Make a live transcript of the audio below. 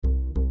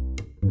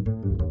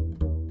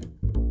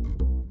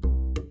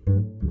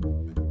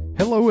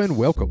Hello and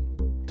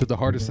welcome to the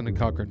Hardison and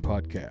Cochran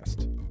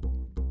podcast.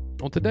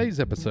 On today's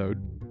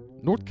episode,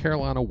 North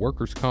Carolina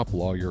workers' comp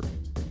lawyer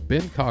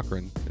Ben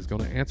Cochran is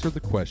going to answer the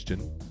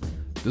question,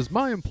 does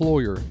my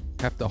employer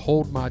have to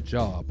hold my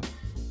job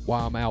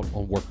while I'm out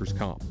on workers'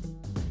 comp?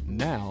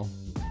 Now,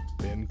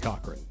 Ben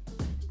Cochran.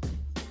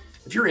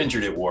 If you're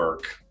injured at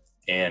work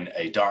and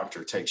a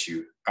doctor takes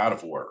you out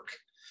of work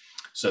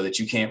so that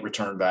you can't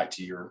return back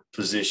to your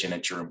position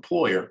at your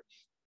employer,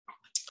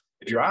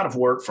 if you're out of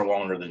work for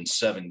longer than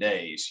 7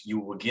 days, you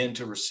will begin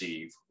to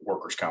receive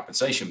workers'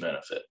 compensation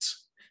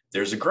benefits.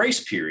 There's a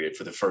grace period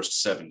for the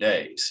first 7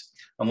 days,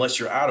 unless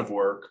you're out of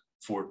work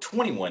for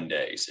 21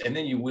 days, and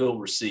then you will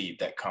receive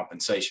that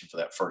compensation for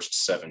that first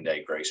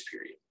 7-day grace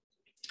period.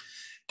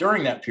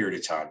 During that period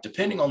of time,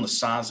 depending on the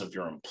size of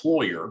your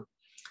employer,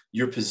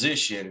 your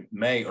position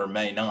may or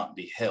may not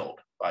be held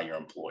by your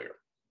employer.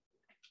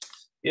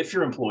 If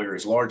your employer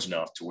is large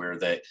enough to where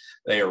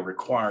they are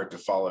required to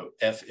follow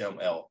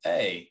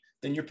FMLA,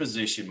 then your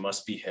position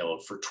must be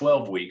held for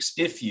 12 weeks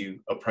if you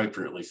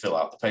appropriately fill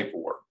out the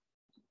paperwork.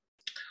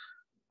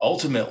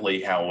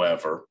 Ultimately,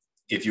 however,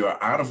 if you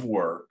are out of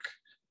work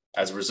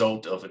as a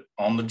result of an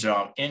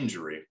on-the-job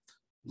injury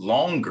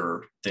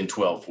longer than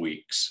 12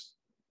 weeks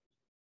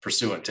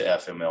pursuant to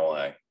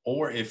FMLA,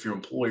 or if your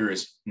employer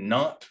is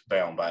not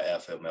bound by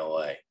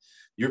FMLA,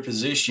 your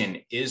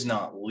position is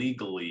not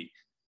legally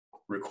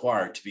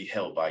required to be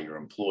held by your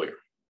employer.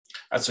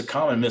 That's a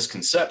common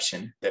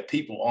misconception that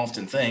people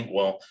often think,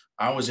 well,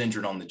 I was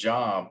injured on the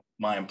job,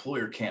 my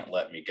employer can't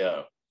let me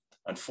go.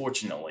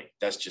 Unfortunately,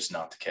 that's just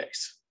not the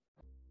case.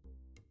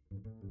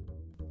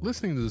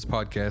 Listening to this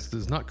podcast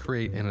does not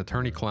create an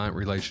attorney-client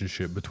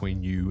relationship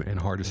between you and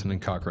Hardison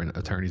and Cochran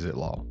attorneys at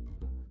law.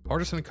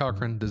 Hardison and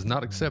Cochran does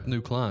not accept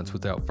new clients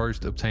without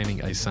first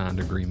obtaining a signed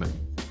agreement.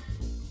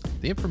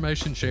 The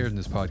information shared in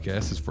this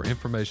podcast is for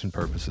information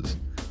purposes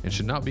and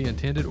should not be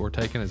intended or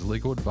taken as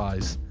legal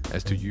advice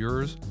as to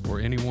yours or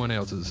anyone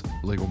else's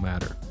legal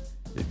matter.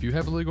 If you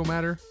have a legal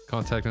matter,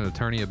 contact an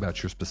attorney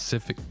about your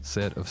specific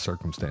set of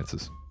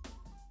circumstances.